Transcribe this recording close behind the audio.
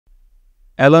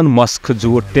Elon Musk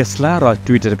जो Tesla र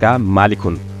ट्विटरका मालिक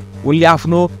हुन्, उनले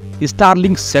आफ्नो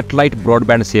स्टारलिङ्क सेटेलाइट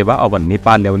ब्रोडब्यान्ड सेवा अब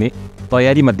नेपाल ल्याउने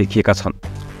तयारीमा देखिएका छन्।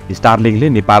 स्टारलिङ्कले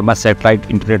नेपालमा सेटेलाइट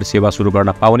इन्टरनेट सेवा सुरु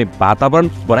गर्न पाउने वातावरण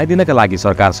बनाइदिनका लागि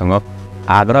सरकारसँग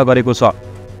आग्रह गरेको छ।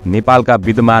 नेपालका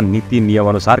विद्यमान नीति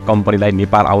नियमअनुसार कम्पनीलाई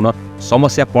नेपाल आउन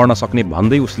समस्या पर्न सक्ने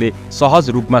भन्दै उसले सहज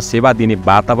रूपमा सेवा दिने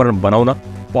वातावरण बनाउन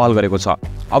पहल गरेको छ।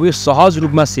 अब यो सहज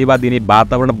रूपमा सेवा दिने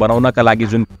वातावरण बनाउनका लागि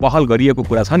जुन पहल गरिएको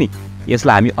कुरा छ नि,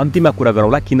 यसलाई हामी अन्तिममा कुरा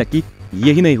गरौँला, किनकि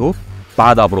यही नै हो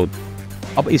बाधा अवरोध।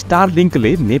 अब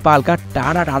स्टारलिङ्कले नेपालका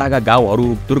टाढा टाढाका गाउँहरू,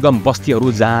 दुर्गम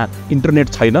बस्तीहरू जहाँ इन्टरनेट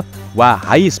छैन वा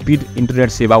हाई स्पिड इन्टरनेट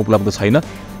सेवा उपलब्ध छैन,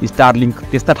 स्टारलिङ्क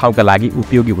त्यस्ता ठाउँका लागि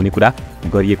उपयोगी हुने कुरा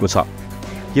गरिएको छ।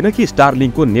 किनकि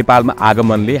स्टारलिङ्कको नेपालमा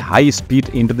आगमनले हाई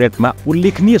स्पिड इन्टरनेटमा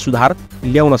उल्लेखनीय सुधार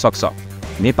ल्याउन सक्छ।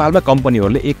 नेपालमा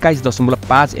कम्पनीहरूले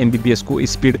 21.5 MBPS को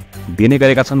स्पिड दिने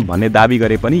गरेका छन् भन्ने दाबी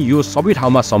गरे पनि यो सबै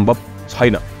ठाउँमा सम्भव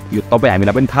छैन, यो तपाईँ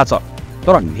हामीलाई पनि थाहा छ।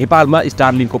 तर नेपालमा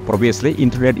स्टारलिङ्कको प्रवेशले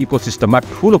इन्टरनेट इकोसिस्टममा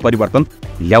ठूलो परिवर्तन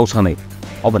ल्याउँछ नै।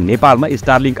 अब नेपालमा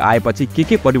स्टारलिङ्क आएपछि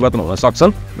के परिवर्तन हुन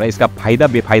सक्छन् र यसका फाइदा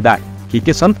बेफाइदा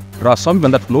के छन् र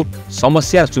सबैभन्दा ठूलो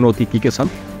समस्या चुनौती के छन्,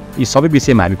 यी सबै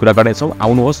विषयमा हामी कुरा गर्नेछौँ।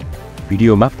 आउनुहोस्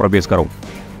भिडियोमा प्रवेश गरौँ।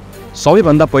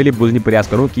 सबैभन्दा पहिले बुझ्ने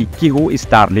प्रयास गरौँ कि के हो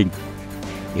स्टारलिङ्क।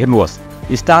 हेर्नुहोस्,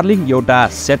 स्टारलिङ्क एउटा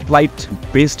सेटेलाइट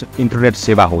बेस्ड इन्टरनेट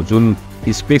सेवा हो जुन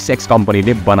स्पेसएक्स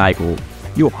कम्पनीले बनाएको हो।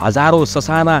 यो हजारौं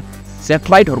ससाना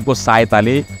सेटेलाइटहरूको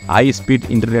सहायताले हाई स्पिड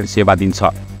इन्टरनेट सेवा दिन्छ।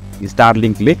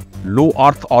 स्टारलिङ्कले लो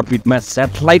अर्थ अर्बिटमा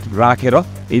सेटेलाइट राखेर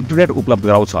इन्टरनेट उपलब्ध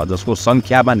गराउँछ, जसको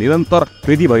सङ्ख्यामा निरन्तर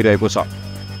वृद्धि भइरहेको छ।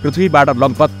 पृथ्वीबाट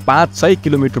लगभग 500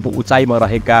 किलोमिटरको उचाइमा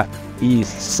रहेका यी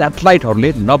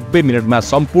सेटेलाइटहरूले 90 मिनटमा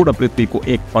सम्पूर्ण पृथ्वीको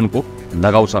एक फनको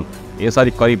लगाउँछन्।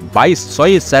 यसरी करिब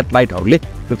 2200 सेटेलाइटहरूले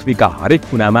पृथ्वीका हरेक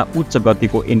कुनामा उच्च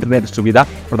गतिको इन्टरनेट सुविधा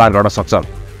प्रदान गर्न सक्छन्।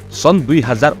 सन्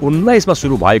 2019 मा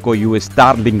सुरु भएको यो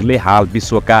स्टारलिङ्कले हाल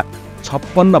विश्वका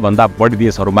 56 भन्दा बढी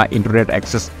देशहरूमा इन्टरनेट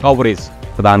एक्सेस कभरेज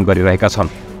प्रदान गरिरहेका छन्।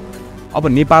 अब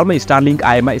नेपालमा स्टारलिङ्क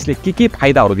आएमा यसले के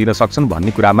फाइदाहरू दिन सक्छन्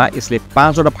भन्ने कुरामा यसले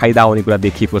 5 वटा फाइदा आउने कुरा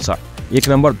देखिएको छ। 1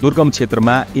 नम्बर दुर्गम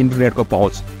क्षेत्रमा इन्टरनेटको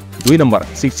पहुँच, 2 नम्बर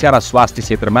शिक्षा र स्वास्थ्य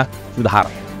क्षेत्रमा सुधार,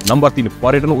 नम्बर 3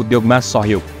 पर्यटन उद्योगमा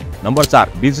सहयोग, नम्बर 4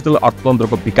 डिजिटल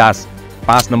अर्थतन्त्रको विकास,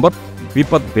 5 नम्बर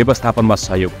विपद व्यवस्थापनमा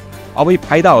सहयोग। अब यी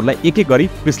फाइदाहरूलाई एक गरी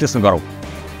विश्लेषण गरौँ।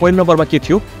 पहिलो नम्बरमा के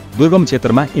थियो? दुर्गम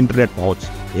क्षेत्रमा इन्टरनेट पहुँच।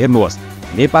 हेर्नुहोस्,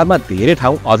 नेपालमा धेरै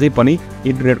ठाउँ अझै पनि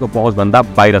इन्टरनेटको पहुँचभन्दा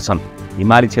बाहिर छन्।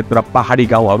 हिमाली क्षेत्र, पहाडी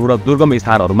गाउँहरू र दुर्गम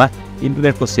स्थानहरूमा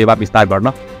इन्टरनेटको सेवा विस्तार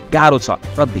गर्न गाह्रो छ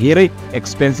र धेरै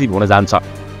एक्सपेन्सिभ हुन जान्छ।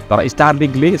 तर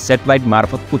स्टारलिङ्कले सेटेलाइट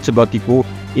मार्फत उच्च गतिको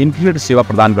इन्टरनेट सेवा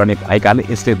प्रदान गर्ने भएकाले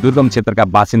यसले दुर्गम क्षेत्रका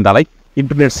बासिन्दालाई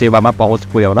इन्टरनेट सेवामा पहुँच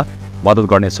पुर्याउन मद्दत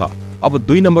गर्नेछ। अब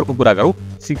 2 नम्बरको कुरा गरौँ,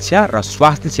 शिक्षा र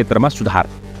स्वास्थ्य क्षेत्रमा सुधार।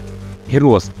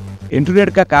 हेर्नुहोस्,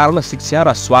 इन्टरनेटका कारण शिक्षा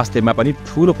र स्वास्थ्यमा पनि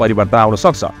ठूलो परिवर्तन आउन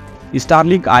सक्छ।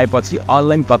 स्टारलिङ्क आएपछि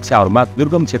अनलाइन कक्षाहरूमा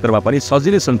दुर्गम क्षेत्रमा पनि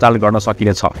सजिलै सञ्चालन गर्न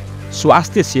सकिनेछ।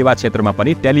 स्वास्थ्य सेवा क्षेत्रमा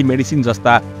पनि टेलिमेडिसिन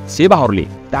जस्ता सेवाहरूले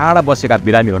टाढा बसेका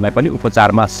बिरामीहरूलाई पनि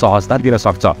उपचारमा सहजता दिन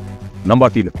सक्छ। नम्बर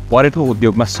 3 पर्यटन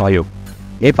उद्योगमा सहयोग।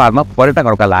 नेपालमा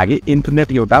पर्यटकहरूका लागि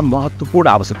इन्टरनेट एउटा महत्त्वपूर्ण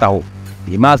आवश्यकता हो।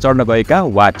 हिमाल चढ्न गएका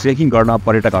वा ट्रेकिङ गर्न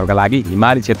पर्यटकहरूका लागि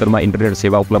हिमाली क्षेत्रमा इन्टरनेट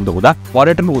सेवा उपलब्ध हुँदा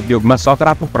पर्यटन उद्योगमा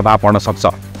सकारात्मक प्रभाव पर्न सक्छ।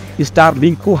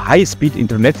 स्टारलिङ्कको हाई स्पिड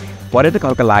इन्टरनेट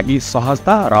पर्यटकहरूका लागि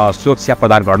सहजता र सुरक्षा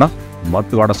प्रदान गर्न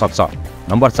मद्दत गर्न सक्छ।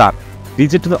 नम्बर 4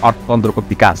 डिजिटल अर्थतन्त्रको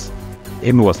विकास।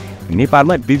 हेर्नुहोस्,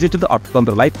 नेपालमा डिजिटल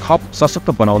अर्थतन्त्रलाई थप सशक्त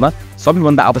बनाउन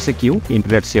सबैभन्दा आवश्यक के हो?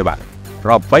 इन्टरनेट सेवा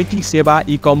र बैंकिङ सेवा,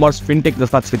 ई-कमर्स, फिनटेक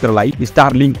जस्ता क्षेत्रलाई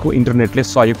स्टारलिङ्कको इन्टरनेटले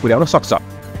सहयोग पुर्याउन सक्छ।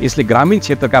 यसले ग्रामीण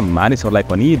क्षेत्रका मानिसहरूलाई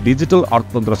पनि डिजिटल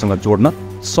अर्थतन्त्रसँग जोड्न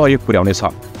सहयोग पुर्याउनेछ।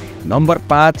 नम्बर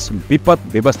 5 विपद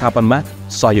व्यवस्थापनमा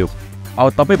सहयोग। अब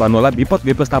तपाईँ भन्नुहोला, विपद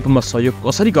व्यवस्थापनमा सहयोग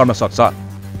कसरी गर्न सक्छ?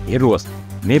 हेर्नुहोस्,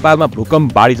 नेपालमा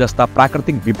भूकम्प, बाढी जस्ता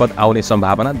प्राकृतिक विपद आउने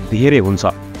सम्भावना धेरै हुन्छ।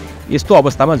 यस्तो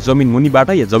अवस्थामा जमिन मुनिबाट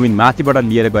या जमिन माथिबाट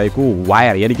लिएर गएको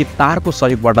वायर यानि कि तारको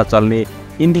सहयोगबाट चल्ने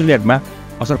इन्टरनेटमा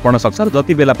असर पर्न सक्छ र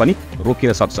जति बेला पनि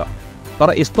रोकिन सक्छ।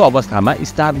 तर यस्तो अवस्थामा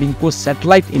स्टारलिङ्कको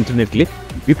सेटेलाइट इन्टरनेटले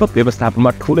विपद व्यवस्थापनमा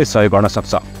ठूलै सहयोग गर्न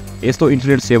सक्छ। यस्तो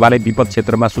इन्टरनेट सेवाले विपद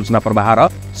क्षेत्रमा सूचना प्रवाह र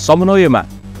समन्वयमा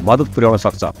मद्दत पुर्याउन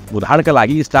सक्छ। उदाहरणका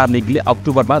लागि स्टारलिङ्कले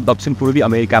अक्टोबरमा दक्षिण पूर्वी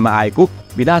अमेरिकामा आएको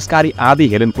विनाशकारी आँधी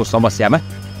हेलेनको समस्यामा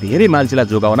धेरै मान्छेलाई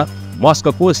जोगाउन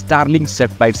मस्कको स्टारलिङ्क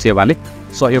सेटेलाइट सेवाले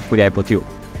सहयोग पुर्याएको थियो।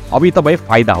 अब यी त भए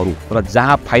फाइदाहरू, र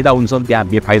जहाँ फाइदा हुन्छन् त्यहाँ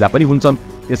बेफाइदा पनि हुन्छन्।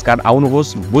 त्यसकारण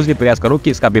आउनुहोस् बुझ्ने प्रयास गरौँ कि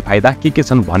यसका बेफाइदा के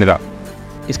छन् भनेर।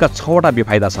 यसका 6 वटा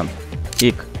बेफाइदा छन्।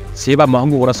 1 सेवा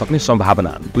महँगो हुन सक्ने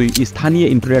सम्भावना, 2 स्थानीय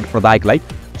इन्टरनेट प्रदायकलाई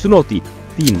चुनौती,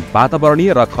 3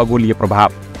 वातावरणीय र खगोलीय प्रभाव,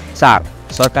 4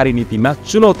 सरकारी नीतिमा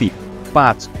चुनौती,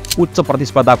 5 उच्च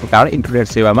प्रतिस्पर्धाको कारण इन्टरनेट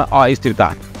सेवामा अस्थिरता,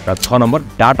 र 6 नम्बर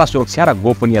डाटा सुरक्षा र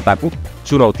गोपनीयताको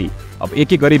चुनौती। अब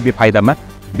एक एक गरी बेफाइदामा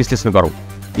विश्लेषण गरौँ।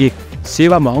 1.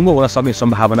 सेवा महँगो हुन सक्ने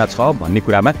सम्भावना छ भन्ने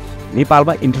कुरामा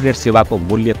नेपालमा इन्टरनेट सेवाको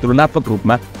मूल्य तुलनात्मक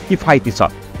रूपमा किफायती छ,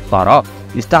 तर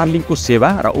स्टारलिङ्कको सेवा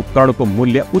र उपकरणको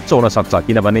मूल्य उच्च हुन सक्छ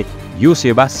किनभने यो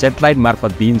सेवा सेटेलाइट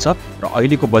मार्फत दिइन्छ र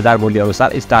अहिलेको बजार मूल्य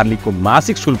अनुसार स्टारलिङ्कको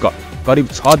मासिक शुल्क करिब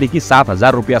 6 देखि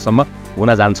 7,000 रुपियाँसम्म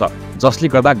हुन जान्छ, जसले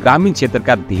गर्दा ग्रामीण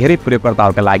क्षेत्रका धेरै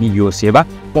प्रयोगकर्ताहरूका लागि यो सेवा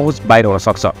पहुँच बाहिर हुन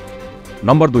सक्छ।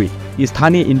 नम्बर 2.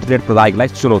 स्थानीय इन्टरनेट प्रदायकलाई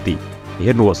चुनौती।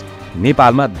 हेर्नुहोस्,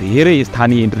 नेपालमा धेरै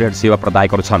स्थानीय इन्टरनेट सेवा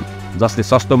प्रदायकहरू छन् जसले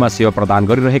सस्तोमा सेवा प्रदान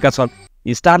गरिरहेका छन्।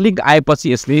 स्टारलिङ्क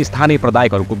आएपछि यसले स्थानीय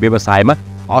प्रदायकहरूको व्यवसायमा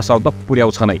असर त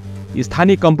पुर्याउँछ नै।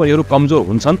 स्थानीय कम्पनीहरू कमजोर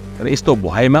हुन्छन् र यस्तो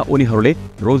भएमा उनीहरूले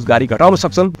रोजगारी घटाउन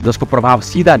सक्छन्, जसको प्रभाव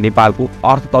सिधा नेपालको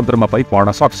अर्थतन्त्रमा पनि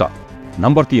पर्न सक्छ।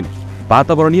 नम्बर 3.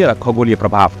 वातावरणीय र खगोलीय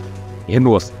प्रभाव।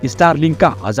 हेर्नुहोस्, स्टारलिङ्कका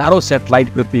हजारौं सेटेलाइट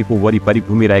पृथ्वीको वरिपरि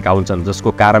घुमिरहेका हुन्छन्,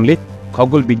 जसको कारणले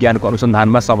खगोल विज्ञानको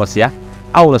अनुसन्धानमा समस्या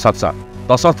आउन सक्छ।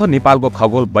 तसर्थ नेपालको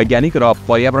खगोल वैज्ञानिक र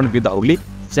पर्यावरणविदहरूले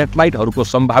सेटेलाइटहरूको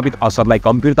सम्भावित असरलाई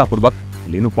गम्भीरतापूर्वक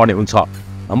लिनुपर्ने हुन्छ।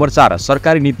 नम्बर 4.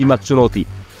 सरकारी नीतिमा चुनौती।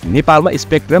 नेपालमा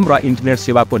स्पेक्ट्रम र इन्टरनेट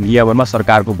सेवाको नियमनमा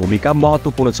सरकारको भूमिका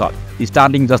महत्त्वपूर्ण छ।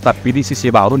 स्टारलिङ्क जस्ता विदेशी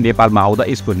सेवाहरू नेपालमा आउँदा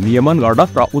यसको नियमन गर्न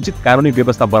र उचित कानुनी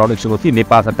व्यवस्था बनाउने चुनौती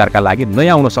नेपाल सरकारका लागि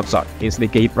नयाँ हुन सक्छ। यसले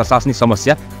केही प्रशासनिक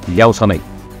समस्या ल्याउँछ नै।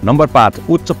 नम्बर 5.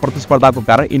 उच्च प्रतिस्पर्धाको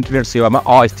कारण इन्टरनेट सेवामा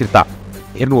अस्थिरता।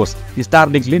 हेर्नुहोस्,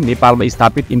 स्टारलिङ्कले नेपालमा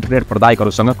स्थापित इन्टरनेट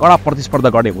प्रदायकहरूसँग कडा प्रतिस्पर्धा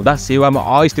गर्ने हुँदा सेवामा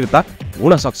अस्थिरता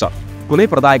हुन सक्छ। कुनै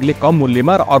प्रदायकले कम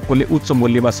मूल्यमा र अर्कोले उच्च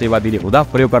मूल्यमा सेवा दिने हुँदा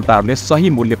प्रयोगकर्ताहरूले सही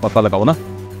मूल्य पत्ता लगाउन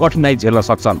कठिनाइ झेल्न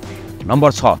सक्छन्।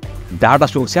 नम्बर 6. डाटा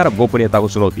सुरक्षा र गोपनीयताको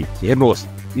चुनौती। हेर्नुहोस्,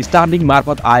 स्टारलिङ्क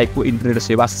मार्फत आएको इन्टरनेट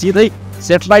सेवा सिधै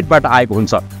सेटेलाइटबाट आएको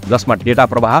हुन्छ, जसमा डेटा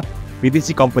प्रवाह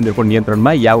विदेशी कम्पनीहरूको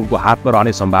नियन्त्रणमा या उनको हातमा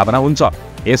रहने सम्भावना हुन्छ।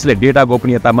 यसले डेटा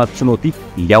गोपनीयतामा चुनौती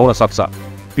ल्याउन सक्छ,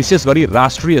 विशेष गरी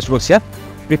राष्ट्रिय सुरक्षा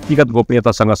व्यक्तिगत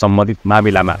गोपनीयतासँग सम्बन्धित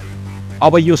मामिलामा।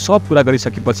 अब यो सब कुरा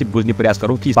गरिसकेपछि बुझ्ने प्रयास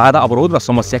गरौँ कि बाधा अवरोध र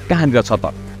समस्या कहाँनिर छ त।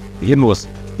 हेर्नुहोस्,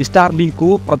 स्टारलिङ्कको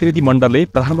प्रतिनिधिमण्डलले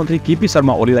प्रधानमन्त्री केपी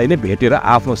शर्मा ओलीलाई नै भेटेर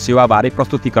आफ्नो सेवाबारे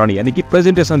प्रस्तुतिकरण यानि कि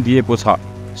प्रेजेन्टेसन दिएको छ।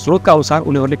 स्रोतका अनुसार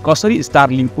उनीहरूले कसरी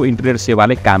स्टारलिङ्कको इन्टरनेट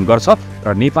सेवाले काम गर्छ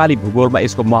र नेपाली भूगोलमा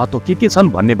यसको महत्त्व के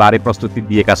छन् भन्ने बारे प्रस्तुति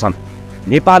दिएका छन्।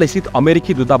 नेपाल स्थित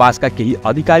अमेरिकी दूतावासका केही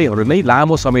अधिकारीहरू नै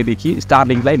लामो समयदेखि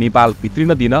स्टारलिङ्कलाई नेपाल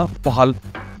भित्रिन दिन पहल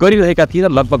गरिरहेका थिए र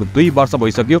लगभग 2 वर्ष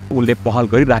भइसक्यो उनले पहल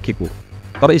गरिराखेको।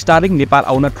 तर स्टारलिङ्क नेपाल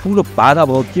आउन ठूलो बाधा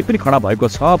अवरोध के पनि खडा भएको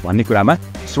छ भन्ने कुरामा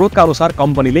स्रोतका अनुसार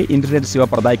कम्पनीले इन्टरनेट सेवा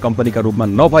प्रदायक कम्पनीका रूपमा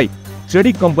नभई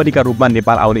ट्रेडिङ कम्पनीका रूपमा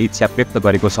नेपाल आउने इच्छा व्यक्त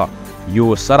गरेको छ।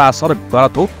 यो सरासर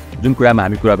गलत हो जुन कुरामा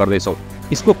हामी कुरा गर्दैछौँ।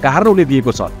 यसको कारण उनले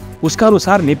दिएको छ। उसका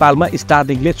अनुसार नेपालमा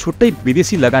स्टारलिङ्कले छुट्टै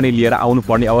विदेशी लगानी लिएर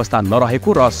आउनुपर्ने अवस्था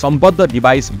नरहेको र सम्बद्ध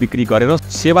डिभाइस बिक्री गरेर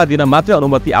सेवा दिन मात्रै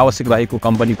अनुमति आवश्यक रहेको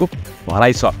कम्पनीको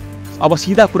भनाइ छ। अब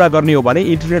सिधा कुरा गर्ने हो भने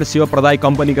इन्टरनेट सेवा प्रदायक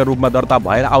कम्पनीका रूपमा दर्ता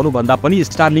भएर आउनुभन्दा पनि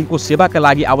स्टारलिङ्कको सेवाका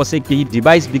लागि आवश्यक केही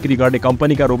डिभाइस बिक्री गर्ने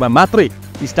कम्पनीका रूपमा मात्रै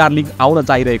स्टारलिङ्क आउन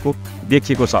चाहिरहेको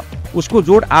देखिएको छ। उसको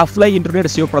जोड आफूलाई इन्टरनेट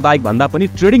सेवा प्रदायक भन्दा पनि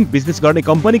ट्रेडिङ बिजनेस गर्ने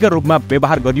कम्पनीका रूपमा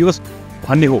व्यवहार गरियोस्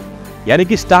भन्ने हो। यानी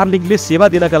कि स्टारलिङ्कले सेवा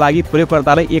दिनका लागि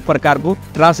प्रयोगकर्तालाई एक प्रकारको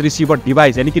ट्रान्स रिसिभर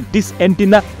डिभाइस यानी कि डिस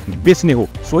एन्टिना बेच्ने हो।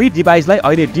 सोही डिभाइसलाई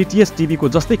अहिले डिटिएच टिभीको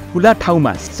जस्तै खुला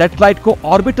ठाउँमा सेटेलाइटको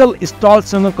अर्बिटल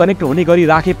स्टलसँग कनेक्ट हुने गरी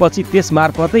राखेपछि त्यस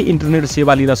मार्फतै इन्टरनेट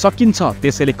सेवा लिन सकिन्छ।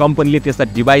 त्यसैले कम्पनीले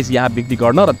त्यस्ता डिभाइस यहाँ बिक्री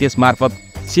गर्न र त्यस मार्फत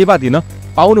सेवा दिन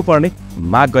पाउनुपर्ने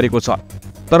माग गरेको छ।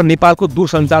 तर नेपालको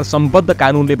दूरसञ्चार सम्बद्ध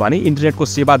कानुनले भने इन्टरनेटको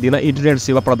सेवा दिन इन्टरनेट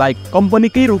सेवा प्रदायक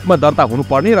कम्पनीकै रूपमा दर्ता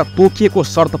हुनुपर्ने र तोकिएको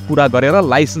शर्त पूरा गरेर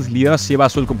लाइसेन्स लिएर सेवा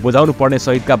शुल्क बुझाउनु पर्ने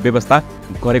सहितका व्यवस्था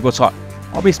गरेको छ।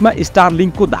 अब यसमा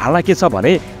स्टारलिङ्कको धारणा के छ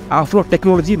भने आफ्नो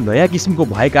टेक्नोलोजी नयाँ किसिमको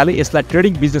भएकाले यसलाई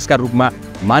ट्रेडिङ बिजनेसका रूपमा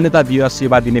मान्यता दिएर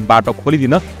सेवा दिने बाटो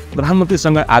खोलिदिन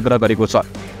प्रधानमन्त्रीसँग आग्रह गरेको छ।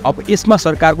 अब यसमा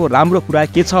सरकारको राम्रो कुरा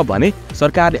के छ भने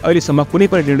सरकारले अहिलेसम्म कुनै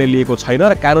पनि निर्णय लिएको छैन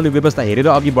र कानुनी व्यवस्था हेरेर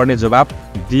अघि बढ्ने जवाब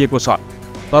दिएको छ।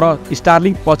 तर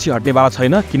स्टारलिङ्क पछि हट्नेवाला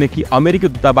छैन किनकि अमेरिकी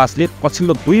दूतावासले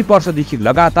पछिल्लो 2 वर्षदेखि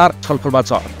लगातार छलफलमा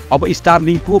छ। अब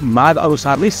स्टारलिङ्कको माग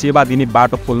अनुसार नै सेवा दिने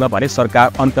बाटो खोल्न भने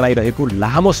सरकार अन्कलाइरहेको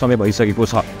लामो समय भइसकेको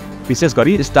छ। विशेष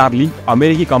गरी स्टारलिङ्क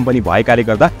अमेरिकी कम्पनी भएकाले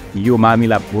गर्दा यो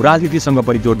मामिला भूराजनीतिसँग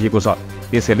पनि जोडिएको छ।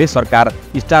 त्यसैले सरकार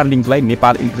स्टारलिङ्कलाई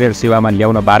नेपाल इन्टरनेट सेवामा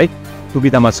ल्याउन बारे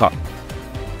सुविधामा छ।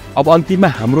 अब अन्तिममा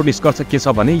हाम्रो निष्कर्ष के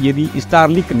छ भने यदि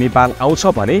स्टारलिङ्क नेपाल आउँछ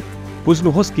भने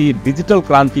बुझ्नुहोस् कि डिजिटल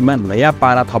क्रान्तिमा नयाँ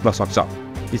पारा थप्न सक्छ।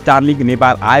 स्टारलिङ्क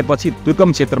नेपाल आएपछि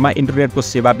दुर्गम क्षेत्रमा इन्टरनेटको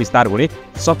सेवा विस्तार हुने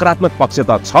सकारात्मक पक्ष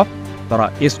त छ, तर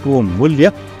यसको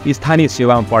मूल्य, स्थानीय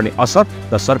सेवामा पर्ने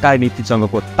असर र सरकारी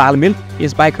नीतिसँगको तालमेल,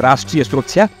 यसबाहेक राष्ट्रिय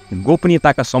सुरक्षा,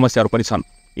 गोपनीयताका समस्याहरू पनि छन्।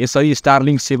 यसरी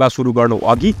स्टारलिङ्क सेवा सुरु गर्नु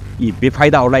अघि यी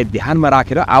बेफाइदाहरूलाई ध्यानमा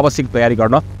राखेर आवश्यक तयारी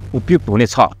गर्न उपयुक्त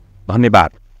हुनेछ।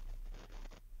 धन्यवाद।